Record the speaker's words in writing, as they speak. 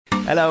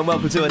Hello and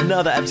welcome to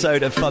another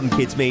episode of Fun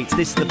Kids Meets.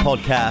 This is the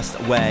podcast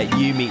where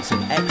you meet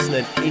some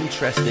excellent,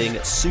 interesting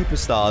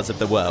superstars of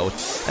the world.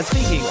 And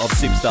speaking of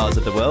superstars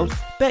of the world,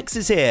 Bex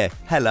is here.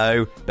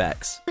 Hello,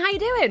 Bex. How you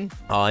doing?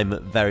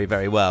 I'm very,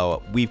 very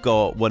well. We've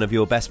got one of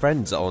your best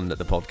friends on the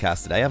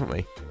podcast today, haven't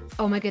we?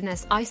 Oh my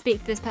goodness, I speak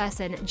to this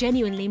person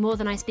genuinely more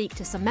than I speak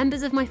to some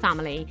members of my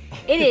family.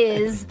 It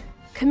is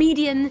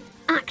comedian,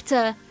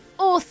 actor,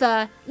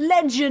 author,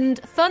 legend,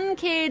 Fun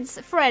Kids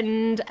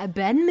friend,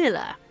 Ben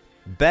Miller.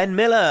 Ben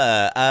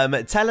Miller.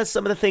 Tell us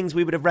some of the things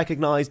we would have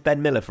recognised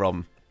Ben Miller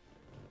from.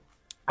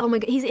 Oh my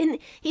god, he's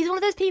one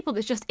of those people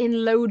that's just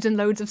in loads and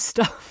loads of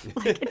stuff.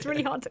 Like, it's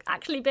really hard to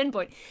actually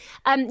pinpoint.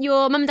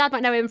 Your mum and dad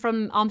might know him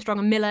from Armstrong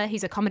and Miller.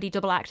 He's a comedy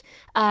double act.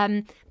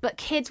 But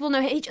kids will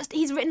know him.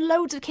 He's written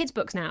loads of kids'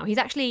 books now. He's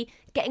actually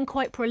getting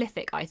quite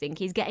prolific, I think.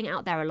 He's getting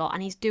out there a lot,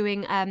 and he's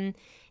doing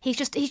he's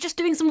just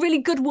doing some really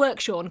good work,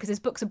 Sean, because his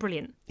books are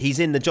brilliant. He's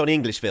in the Johnny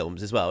English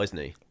films as well, isn't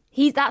he?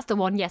 That's the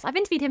one, yes. I've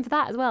interviewed him for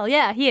that as well.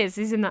 Yeah, he is.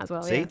 He's in that as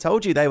well. See, yeah.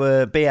 Told you they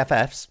were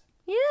BFFs.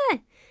 Yeah.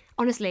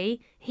 Honestly,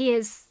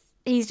 he's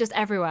just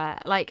everywhere.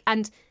 Like,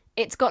 and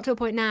it's got to a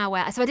point now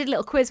where, so I did a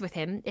little quiz with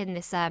him in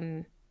this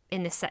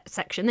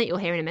section that you'll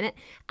hear in a minute,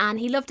 and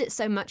he loved it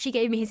so much he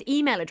gave me his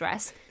email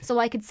address so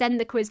I could send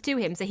the quiz to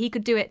him so he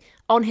could do it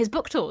on his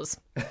book tours.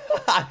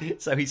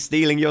 So he's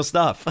stealing your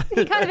stuff.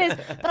 He kind of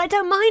is, but I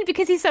don't mind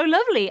because he's so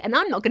lovely and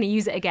I'm not going to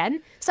use it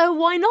again. So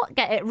why not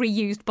get it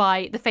reused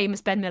by the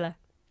famous Ben Miller?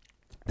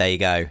 There you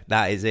go.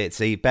 That is it.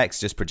 See, Beck's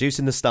just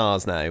producing the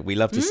stars now. We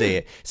love to see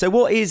it. So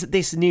what is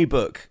this new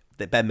book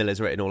that Ben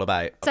Miller's written all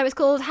about? So it's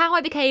called How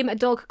I Became a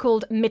Dog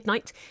Called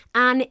Midnight,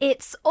 and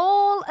it's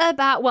all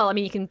about, well, I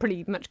mean, you can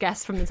pretty much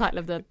guess from the title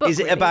of the book. Is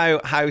it really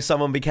about how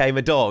someone became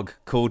a dog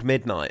called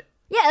Midnight?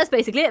 Yeah, that's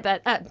basically it,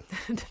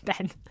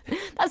 Ben.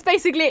 That's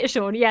basically it,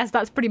 Sean. Yes,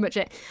 that's pretty much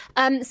it.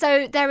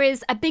 So there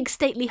is a big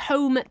stately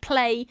home at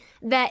play.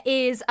 There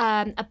is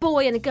a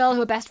boy and a girl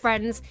who are best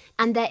friends,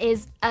 and there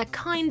is a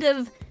kind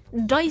of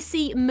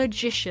dicey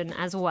magician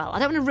as well. I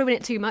don't want to ruin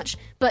it too much,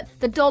 but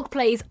the dog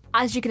plays,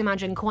 as you can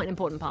imagine, quite an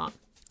important part.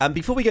 And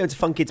before we go into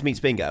Fun Kids Meets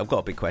Bingo, I've got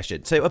a big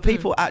question. So are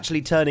people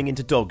actually turning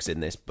into dogs in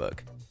this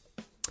book?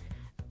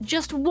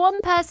 Just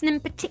one person in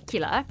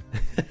particular,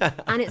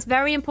 and it's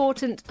very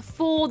important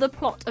for the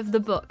plot of the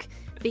book,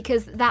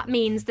 because that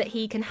means that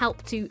he can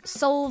help to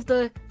solve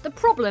the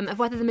problem of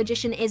whether the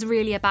magician is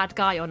really a bad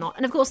guy or not.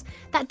 And of course,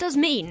 that does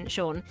mean,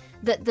 Sean,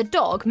 that the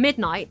dog,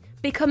 Midnight,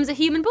 becomes a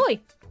human boy,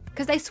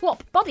 because they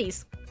swap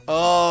bodies.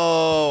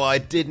 Oh, I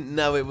didn't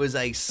know it was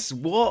a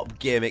swap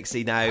gimmick.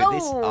 See, now,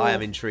 I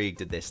am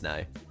intrigued at this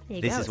now.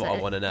 This is what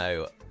I want to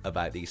know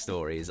about these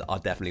stories. I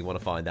definitely want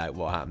to find out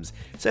what happens.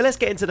 So let's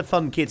get into the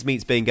Fun Kids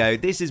Meets Bingo.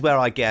 This is where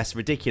I guess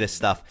ridiculous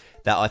stuff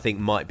that I think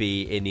might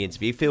be in the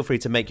interview. Feel free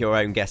to make your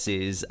own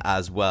guesses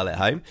as well at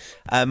home.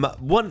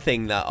 One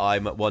thing that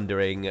I'm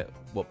wondering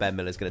what Ben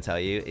Miller's going to tell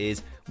you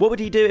is, what would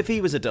he do if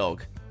he was a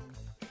dog?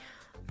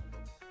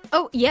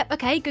 Oh, yep,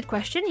 okay, good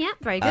question. Yeah,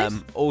 very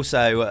good.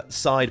 Also,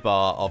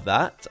 sidebar of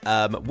that,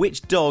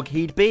 which dog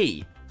he'd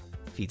be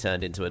if he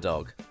turned into a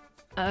dog?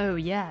 Oh,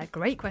 yeah,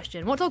 great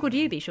question. What dog would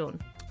you be, Sean?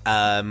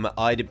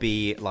 I'd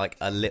be like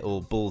a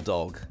little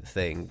bulldog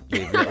thing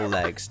with little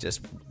legs,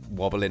 just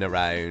wobbling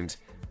around,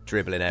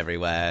 dribbling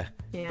everywhere,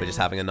 but just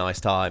having a nice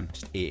time,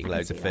 just eating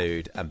loads of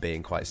food and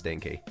being quite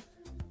stinky.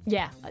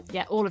 Yeah,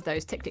 all of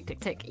those. Tick, tick,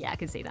 tick, tick. Yeah, I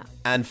can see that.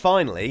 And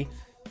finally,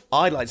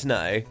 I'd like to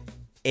know,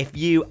 if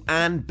you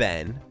and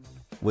Ben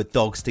were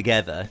dogs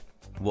together,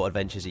 what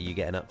adventures are you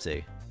getting up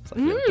to? It's like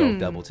a little dog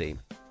double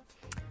team.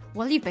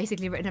 Well, you've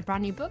basically written a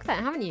brand new book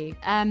then, haven't you?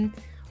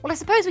 Well, I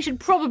suppose we should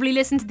probably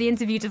listen to the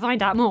interview to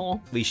find out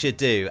more. We should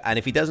do. And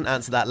if he doesn't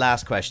answer that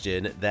last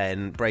question,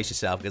 then brace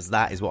yourself, because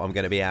that is what I'm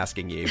going to be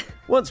asking you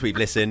once we've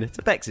listened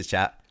to Bex's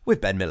chat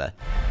with Ben Miller.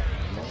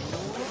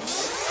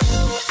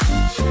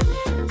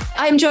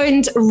 I'm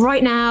joined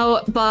right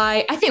now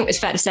by, I think it's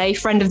fair to say,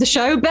 friend of the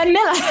show, Ben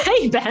Miller.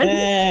 Hey, Ben.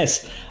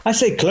 Yes. I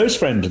say close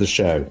friend of the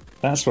show.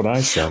 That's what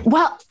I say.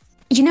 Well,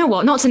 you know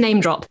what? Not to name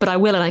drop, but I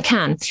will and I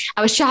can.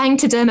 I was chatting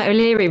to Dermot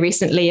O'Leary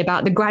recently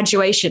about the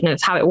graduation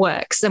of how it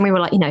works. And we were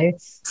like,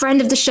 friend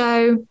of the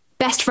show,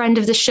 best friend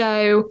of the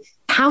show,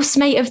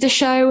 housemate of the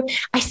show.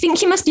 I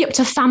think you must be up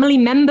to family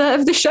member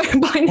of the show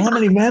by now.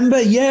 Family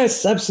member?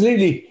 Yes,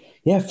 absolutely.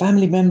 Yeah,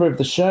 family member of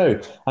the show.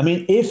 I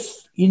mean, if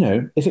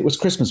it was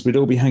Christmas, we'd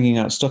all be hanging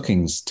out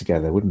stockings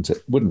together, wouldn't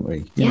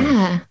we?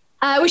 Yeah.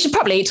 We should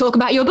probably talk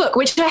about your book,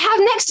 which I have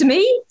next to me.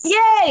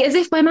 Yay, as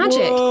if by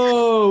magic.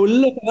 Whoa,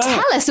 look at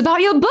that. Tell us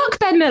about your book,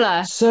 Ben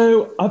Miller.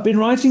 So I've been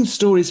writing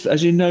stories,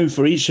 as you know,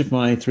 for each of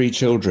my three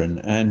children.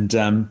 And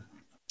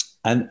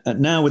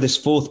now with this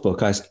fourth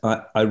book,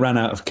 I ran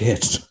out of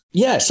kids.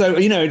 Yeah, so,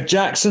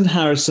 Jackson,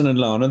 Harrison and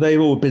Lana, they've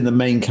all been the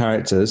main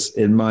characters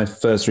in my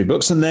first three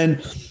books. And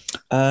then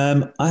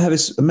I have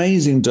this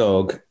amazing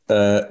dog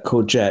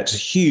called Jet,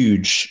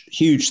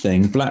 huge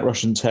thing, Black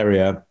Russian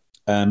Terrier,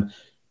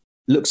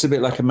 looks a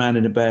bit like a man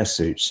in a bear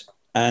suit.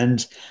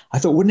 And I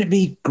thought, wouldn't it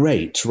be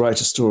great to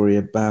write a story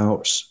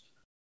about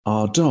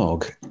our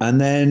dog? And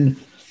then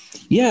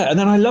Yeah, and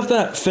then I love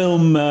that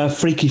film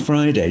Freaky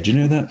Friday. Do you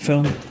know that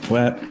film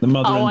where the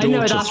mother and daughter I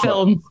know that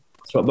film.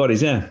 Swap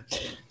bodies, yeah.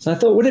 So I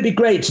thought, wouldn't it be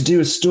great to do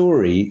a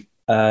story,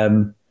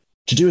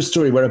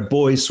 where a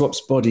boy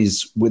swaps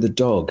bodies with a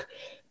dog?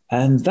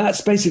 And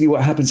that's basically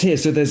what happens here.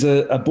 So there's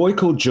a boy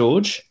called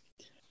George.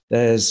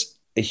 There's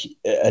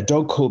a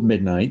dog called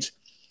Midnight.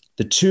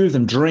 The two of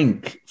them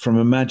drink from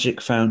a magic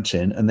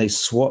fountain and they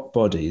swap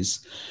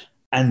bodies.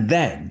 And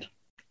then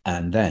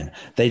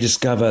they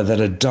discover that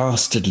a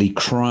dastardly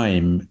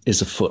crime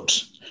is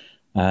afoot,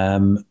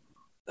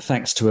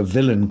 thanks to a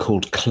villain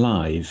called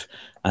Clive,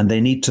 and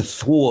they need to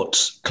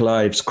thwart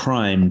Clive's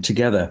crime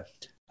together.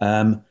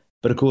 But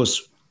of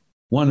course,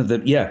 one of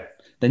them,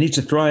 they need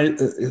to thwart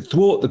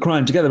the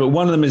crime together, but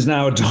one of them is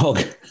now a dog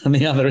and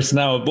the other is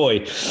now a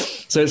boy.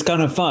 So it's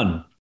kind of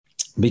fun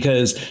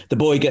because the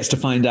boy gets to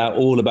find out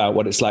all about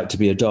what it's like to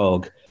be a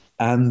dog,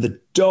 and the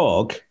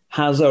dog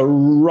has a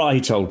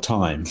right old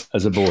time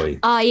as a boy.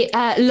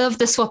 I love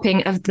the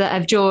swapping of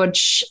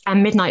George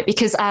and Midnight,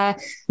 because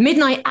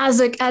Midnight as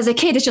a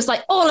kid is just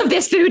like, all of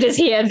this food is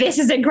here. This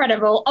is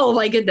incredible. Oh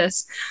my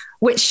goodness.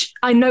 Which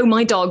I know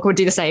my dog would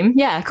do the same.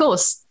 Yeah, of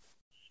course.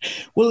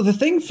 Well, the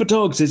thing for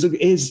dogs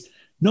is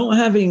not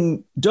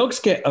having,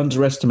 dogs get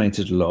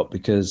underestimated a lot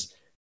because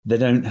they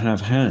don't have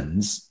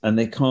hands and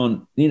they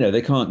can't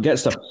get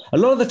stuff. A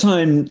lot of the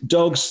time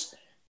dogs,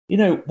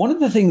 one of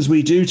the things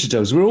we do to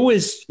dogs, we're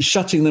always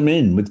shutting them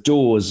in with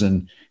doors,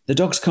 and the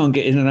dogs can't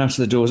get in and out of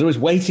the doors. They're always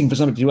waiting for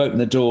somebody to open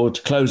the door,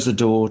 to close the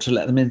door, to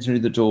let them in through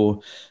the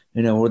door,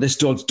 or this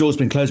door's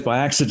been closed by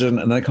accident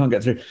and they can't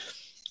get through.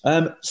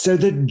 So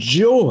the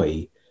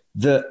joy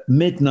that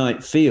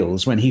Midnight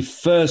feels when he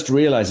first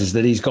realizes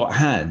that he's got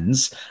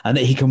hands and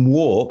that he can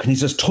walk and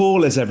he's as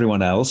tall as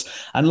everyone else.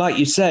 And like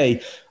you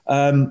say,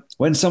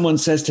 when someone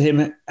says to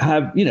him,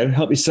 help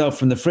yourself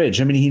from the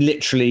fridge, I mean, he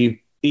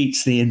literally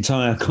eats the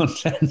entire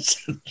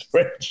contents of the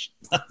fridge.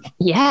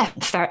 Yeah,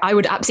 fair. I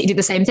would absolutely do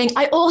the same thing.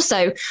 I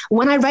also,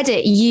 when I read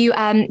it, you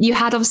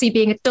had obviously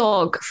being a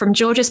dog from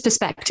George's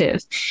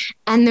perspective,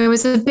 and there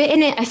was a bit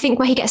in it, I think,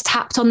 where he gets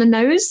tapped on the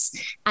nose,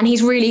 and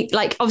he's really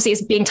obviously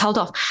it's being told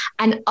off,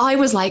 and I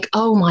was like,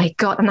 oh my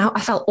God, and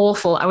I felt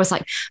awful. I was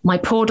like, my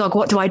poor dog,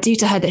 what do I do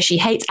to her that she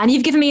hates? And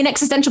you've given me an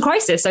existential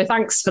crisis, so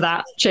thanks for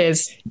that.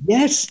 Cheers.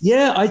 Yes,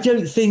 yeah, I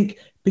don't think.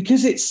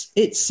 Because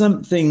it's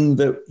something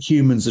that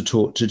humans are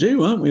taught to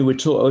do, aren't we? We're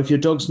taught, if your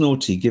dog's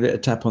naughty, give it a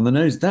tap on the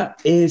nose.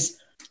 That is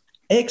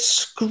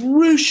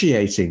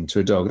excruciating to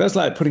a dog. That's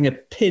like putting a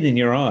pin in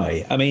your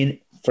eye. I mean,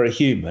 for a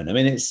human. I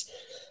mean, this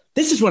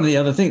is one of the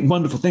other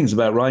wonderful things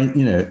about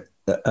writing,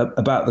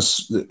 about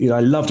this,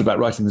 I loved about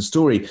writing the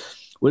story,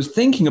 was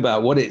thinking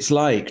about what it's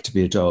like to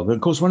be a dog. And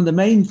of course, one of the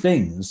main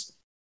things,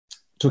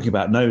 talking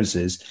about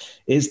noses,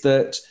 is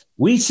that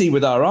we see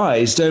with our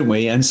eyes, don't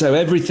we? And so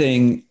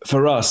everything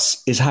for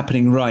us is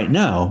happening right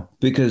now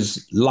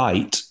because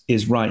light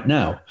is right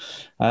now.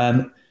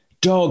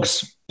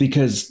 Dogs,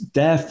 because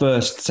their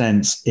first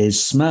sense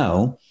is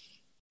smell,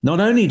 not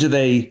only do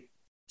they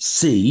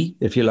see,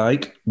 if you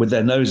like, with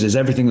their noses,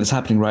 everything that's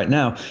happening right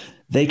now,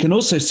 they can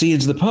also see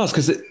into the past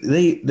because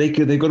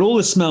they've got all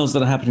the smells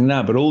that are happening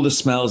now, but all the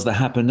smells that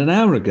happened an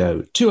hour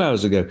ago, 2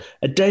 hours ago,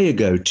 a day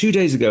ago, 2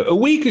 days ago, a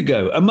week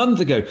ago, a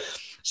month ago.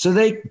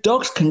 So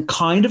dogs can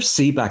kind of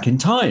see back in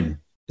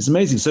time. It's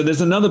amazing. So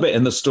there's another bit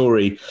in the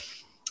story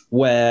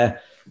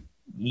where,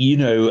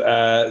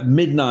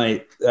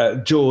 Midnight,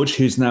 George,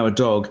 who's now a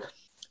dog,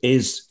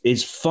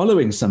 is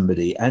following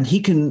somebody, and he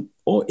can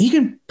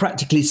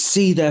practically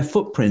see their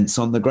footprints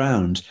on the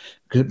ground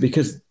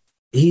because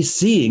he's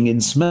seeing in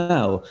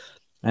smell.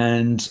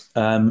 And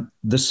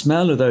the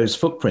smell of those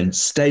footprints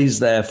stays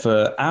there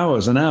for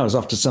hours and hours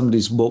after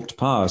somebody's walked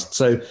past.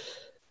 So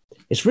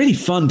it's really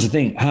fun to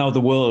think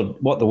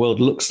what the world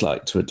looks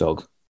like to a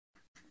dog.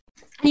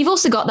 And you've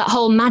also got that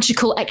whole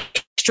magical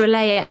extra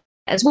layer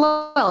as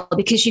well,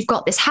 because you've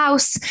got this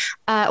house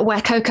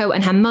where Coco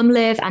and her mum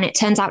live, and it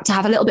turns out to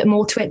have a little bit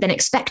more to it than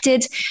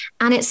expected.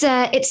 And it's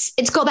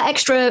got that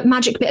extra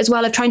magic bit as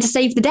well of trying to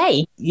save the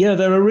day. Yeah,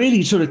 there are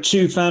really sort of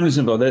two families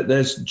involved.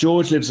 There's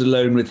George lives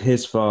alone with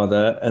his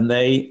father, and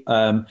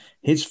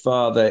his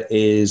father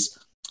is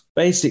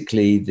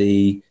basically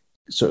the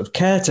sort of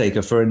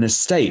caretaker for an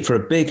estate, for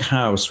a big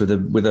house with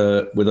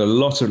a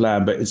lot of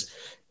land, but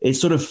it's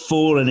sort of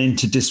fallen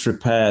into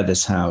disrepair,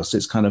 this house.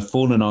 It's kind of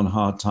fallen on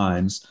hard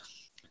times.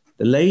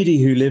 The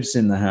lady who lives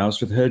in the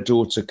house with her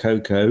daughter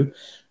Coco,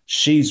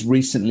 she's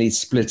recently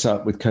split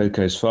up with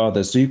Coco's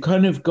father. So you've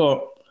kind of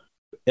got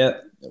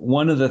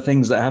one of the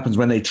things that happens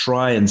when they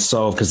try and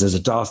solve, because there's a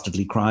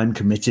dastardly crime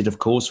committed, of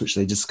course, which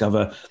they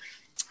discover,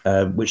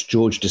 which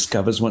George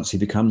discovers once he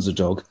becomes a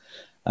dog.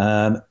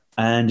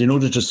 And in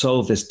order to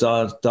solve this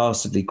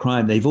dastardly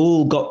crime, they've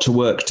all got to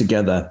work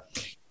together.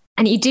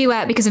 And you do,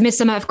 because of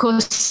Midsummer, of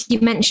course, you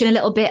mention a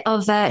little bit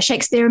of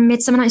Shakespeare and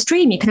Midsummer Night's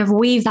Dream. You kind of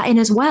weave that in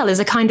as well as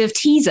a kind of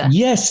teaser.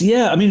 Yes,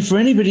 yeah. I mean, for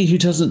anybody who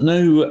doesn't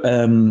know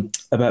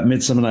about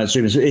Midsummer Night's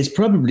Dream,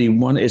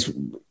 it's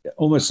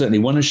almost certainly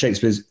one of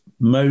Shakespeare's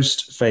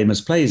most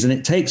famous plays. And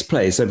it takes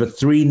place over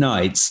 3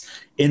 nights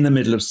in the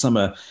middle of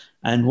summer.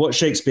 And what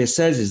Shakespeare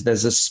says is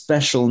there's a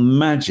special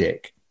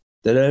magic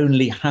that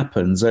only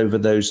happens over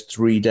those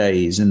 3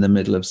 days in the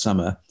middle of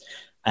summer.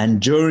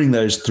 And during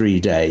those 3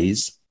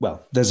 days,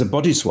 well, there's a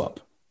body swap.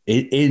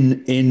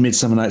 In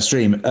Midsummer Night's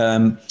Dream,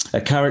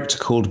 a character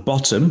called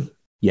Bottom.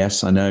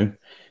 Yes, I know.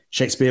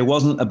 Shakespeare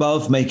wasn't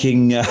above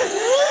making...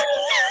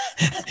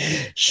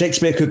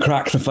 Shakespeare could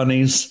crack the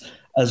funnies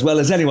as well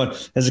as anyone.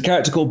 There's a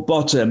character called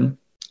Bottom,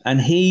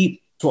 and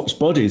he swaps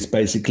bodies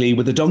basically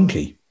with a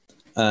donkey.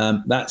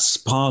 That's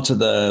part of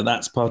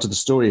the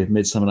story of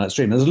Midsummer Night's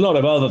Dream. There's a lot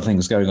of other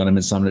things going on in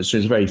Midsummer Night's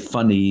Dream. It's a very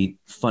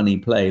funny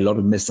play, a lot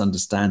of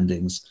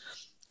misunderstandings.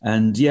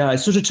 And yeah, I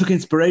sort of took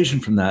inspiration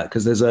from that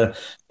because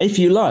if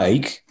you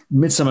like,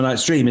 Midsummer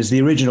Night's Dream is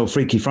the original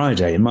Freaky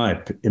Friday, in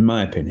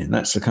my opinion.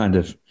 That's the kind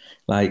of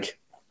like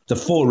the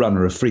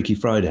forerunner of Freaky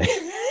Friday.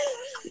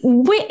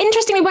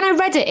 Interestingly, when I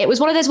read it, it was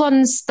one of those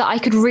ones that I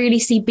could really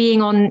see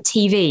being on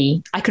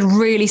TV. I could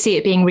really see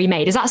it being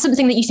remade. Is that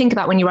something that you think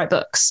about when you write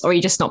books, or are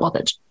you just not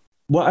bothered?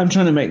 What I'm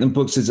trying to make I'm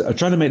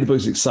trying to make the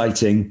books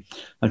exciting.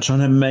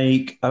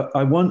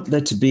 I want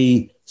there to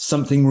be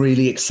something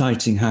really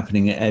exciting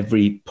happening at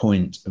every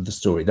point of the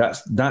story.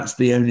 That's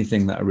the only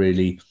thing that I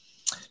really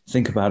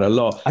think about a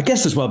lot. I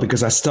guess as well,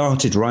 because I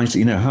started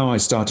writing, how I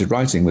started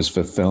writing was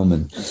for film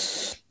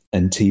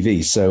and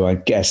TV. So I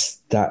guess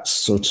that's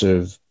sort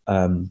of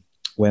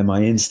where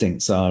my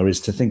instincts are, is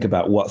to think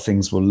about what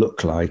things will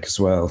look like as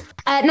well.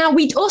 Now,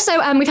 we've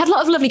had a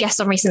lot of lovely guests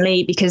on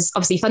recently because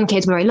obviously Fun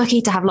Kids, we're very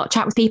lucky to have a lot of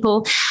chat with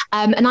people.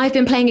 And I've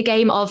been playing a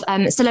game of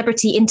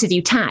celebrity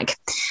interview tag.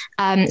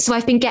 So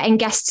I've been getting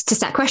guests to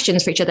set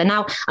questions for each other.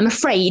 Now, I'm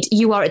afraid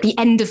you are at the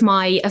end of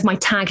my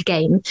tag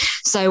game.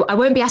 So I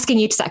won't be asking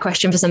you to set a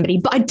question for somebody,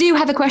 but I do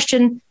have a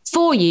question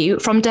for you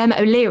from Dermot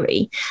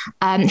O'Leary,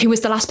 who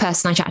was the last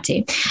person I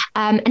chatted to.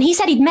 And he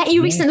said he'd met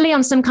you recently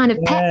on some kind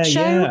of pet show.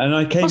 Yeah, and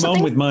I came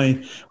on with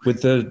my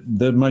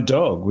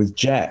dog, with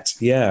Jet.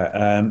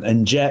 Yeah.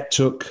 And Jet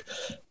took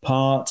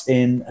part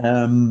in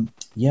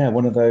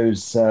one of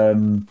those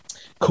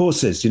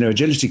courses,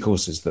 agility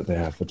courses that they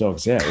have for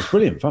dogs. Yeah, it was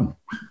brilliant fun.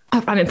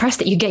 I'm impressed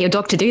that you get your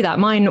dog to do that.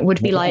 Mine would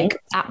be like,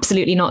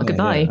 absolutely not,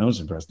 goodbye. Yeah, I was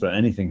impressed that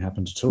anything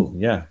happened at all.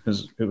 Yeah,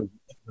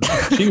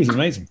 she was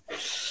amazing.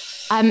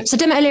 So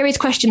Dermot O'Leary's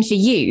question for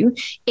you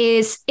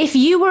is, if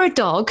you were a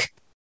dog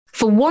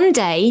for one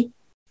day,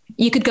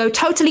 you could go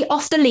totally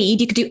off the lead,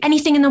 you could do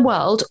anything in the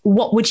world,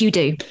 what would you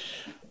do?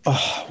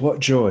 Oh, what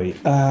joy.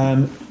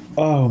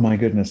 Oh, my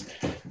goodness.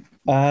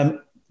 Do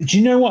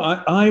you know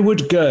what? I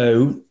would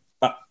go...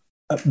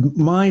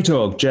 my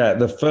dog, Jet,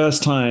 the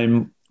first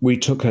time we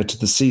took her to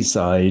the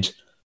seaside,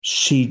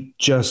 she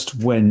just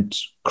went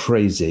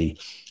crazy.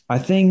 I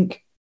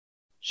think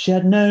she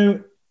had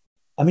no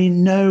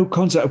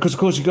concept, because of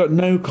course you've got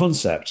no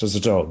concept as a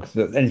dog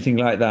that anything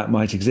like that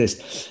might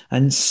exist.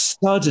 And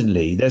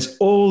suddenly there's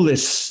all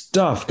this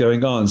stuff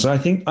going on. So I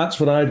think that's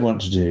what I'd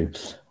want to do.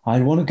 I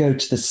want to go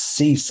to the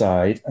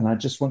seaside and I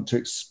just want to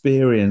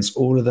experience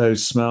all of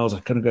those smells. I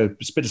kind of go,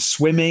 it's a bit of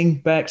swimming,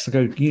 Bex. I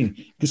go,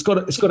 it's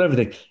got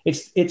everything.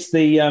 It is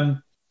the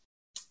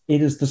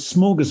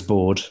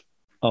smorgasbord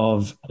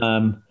of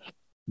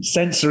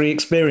sensory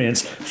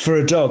experience for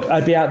a dog.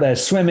 I'd be out there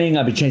swimming,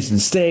 I'd be chasing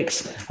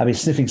sticks, I'd be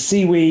sniffing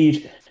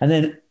seaweed, and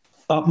then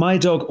my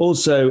dog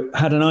also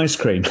had an ice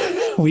cream.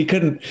 we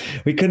couldn't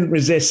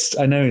resist.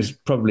 I know it's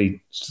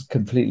probably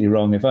completely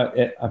wrong. If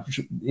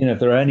if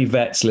there are any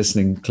vets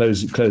listening,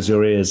 close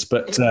your ears.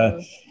 But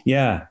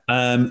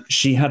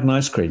she had an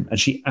ice cream and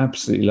she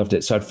absolutely loved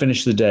it. So I'd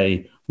finish the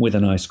day with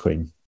an ice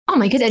cream. Oh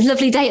my goodness,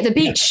 lovely day at the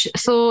beach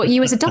for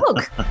you as a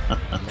dog.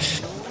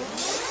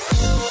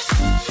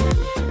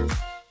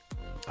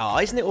 Oh,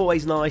 isn't it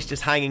always nice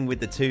just hanging with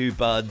the two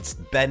buds,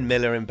 Ben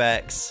Miller and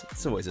Bex?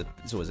 It's always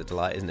a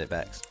delight, isn't it,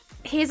 Bex?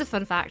 Here's a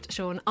fun fact,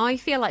 Sean. I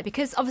feel like,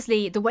 because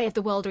obviously the way of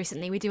the world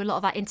recently, we do a lot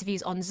of our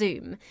interviews on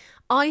Zoom.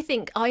 I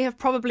think I have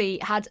probably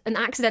had an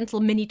accidental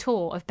mini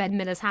tour of Ben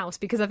Miller's house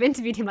because I've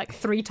interviewed him like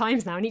 3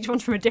 times now, and each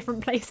one's from a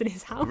different place in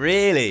his house.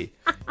 Really?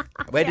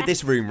 Where did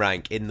this room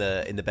rank in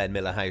the Ben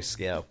Miller house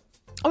scale?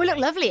 Oh, it looked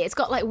lovely. It's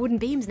got like wooden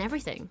beams and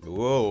everything.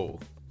 Whoa.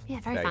 Yeah,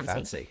 very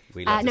fancy.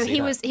 We love to see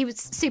that. He was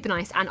super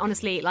nice, and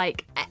honestly,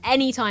 like,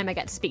 any time I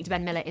get to speak to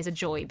Ben Miller is a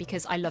joy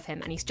because I love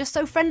him and he's just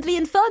so friendly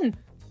and fun.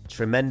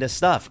 Tremendous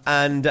stuff.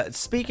 And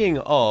speaking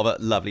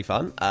of lovely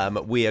fun,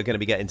 we are going to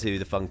be getting to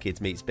the Fun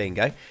Kids Meets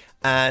Bingo.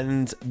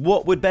 And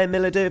what would Ben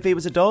Miller do if he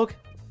was a dog?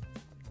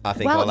 I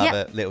think I'll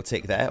have a little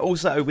tick there.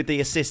 Also, with the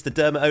assist to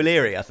Dermot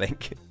O'Leary, I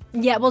think.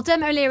 Yeah, well,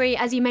 Dermot O'Leary,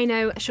 as you may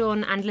know,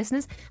 Sean and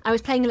listeners, I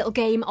was playing a little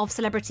game of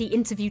celebrity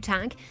interview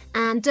tag,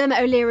 and Dermot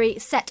O'Leary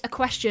set a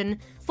question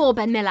for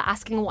Ben Miller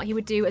asking what he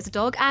would do as a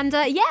dog, and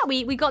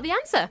we got the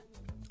answer.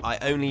 I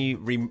only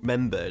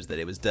remembered that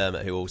it was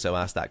Dermot who also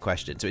asked that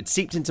question, so it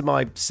seeped into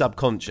my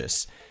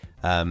subconscious.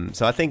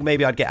 So I think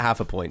maybe I'd get half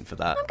a point for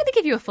that. I'm going to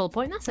give you a full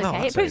point. That's okay.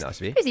 Oh, that's very nice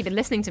of you. He's even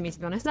listening to me, to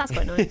be honest. That's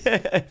quite nice.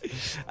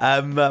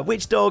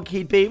 Which dog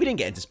he'd be? We didn't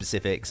get into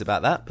specifics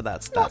about that, but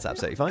that's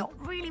absolutely fine.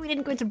 Not really. We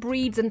didn't go into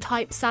breeds and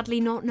types.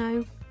 Sadly, not.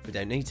 No. We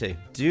don't need to.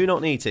 Do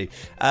not need to.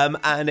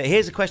 And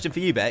here's a question for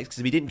you, Bex,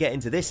 because we didn't get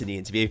into this in the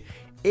interview.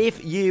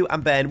 If you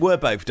and Ben were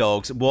both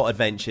dogs, what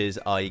adventures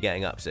are you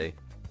getting up to?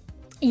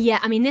 Yeah,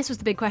 I mean, this was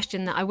the big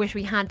question that I wish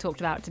we had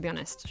talked about, to be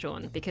honest,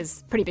 Sean,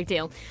 because pretty big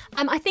deal.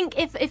 I think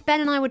if Ben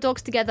and I were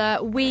dogs together,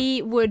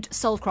 we would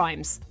solve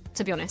crimes,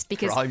 to be honest,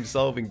 because...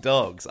 Crime-solving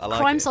dogs, I like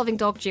it. Crime-solving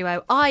dog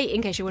duo. I,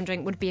 in case you're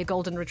wondering, would be a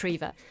golden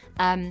retriever.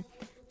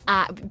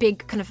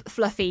 Big, kind of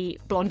fluffy,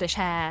 blondish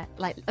hair,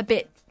 like a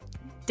bit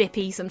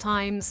dippy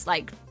sometimes,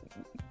 like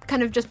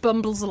kind of just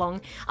bumbles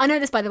along. I know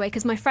this, by the way,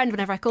 because my friend,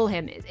 whenever I call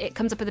him, it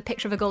comes up with a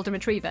picture of a golden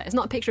retriever. It's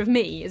not a picture of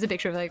me, it's a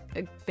picture of a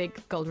big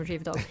golden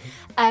retriever dog.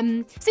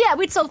 So yeah,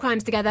 we'd solve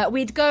crimes together,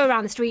 we'd go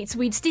around the streets,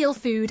 we'd steal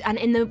food, and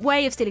in the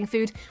way of stealing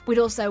food, we'd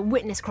also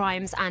witness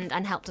crimes and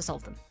help to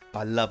solve them.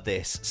 I love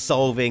this.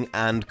 Solving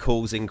and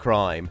causing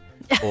crime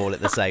all at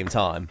the same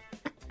time.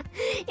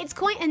 It's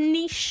quite a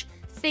niche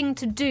thing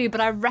to do,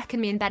 but I reckon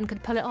me and Ben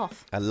could pull it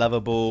off. A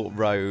lovable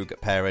rogue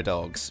pair of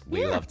dogs.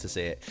 We love to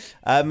see it.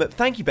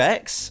 Thank you,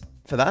 Bex,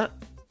 for that.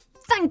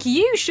 Thank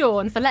you,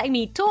 Sean, for letting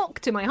me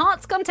talk to my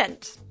heart's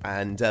content.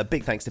 And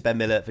big thanks to Ben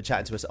Miller for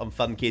chatting to us on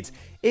Fun Kids.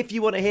 If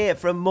you want to hear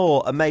from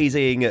more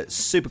amazing,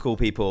 super cool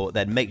people,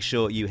 then make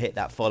sure you hit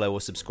that follow or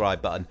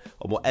subscribe button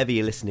on whatever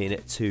you're listening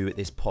to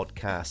this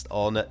podcast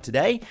on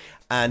today.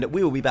 And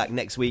we will be back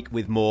next week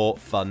with more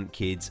Fun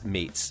Kids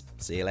Meets.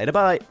 See you later.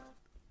 Bye.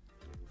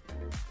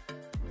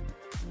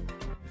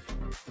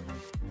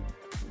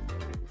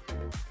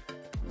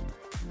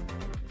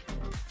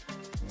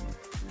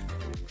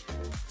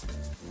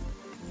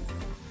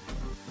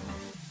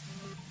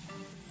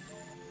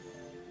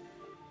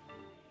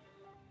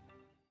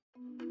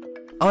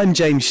 I'm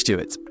James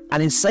Stewart,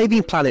 and in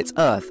Saving Planet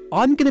Earth,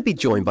 I'm going to be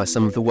joined by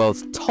some of the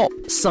world's top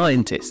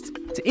scientists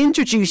to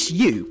introduce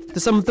you to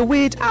some of the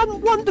weird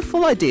and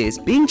wonderful ideas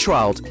being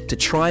trialled to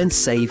try and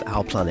save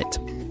our planet.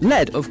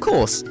 Led, of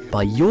course,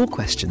 by your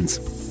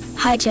questions.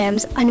 Hi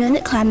James, I know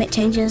that climate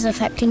change is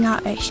affecting our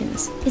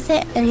oceans. Is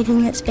there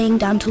anything that's being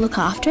done to look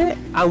after it?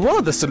 And one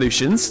of the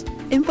solutions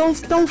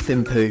involves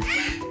dolphin poo.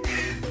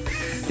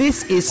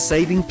 This is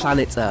Saving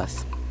Planet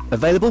Earth,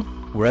 available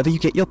wherever you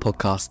get your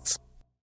podcasts.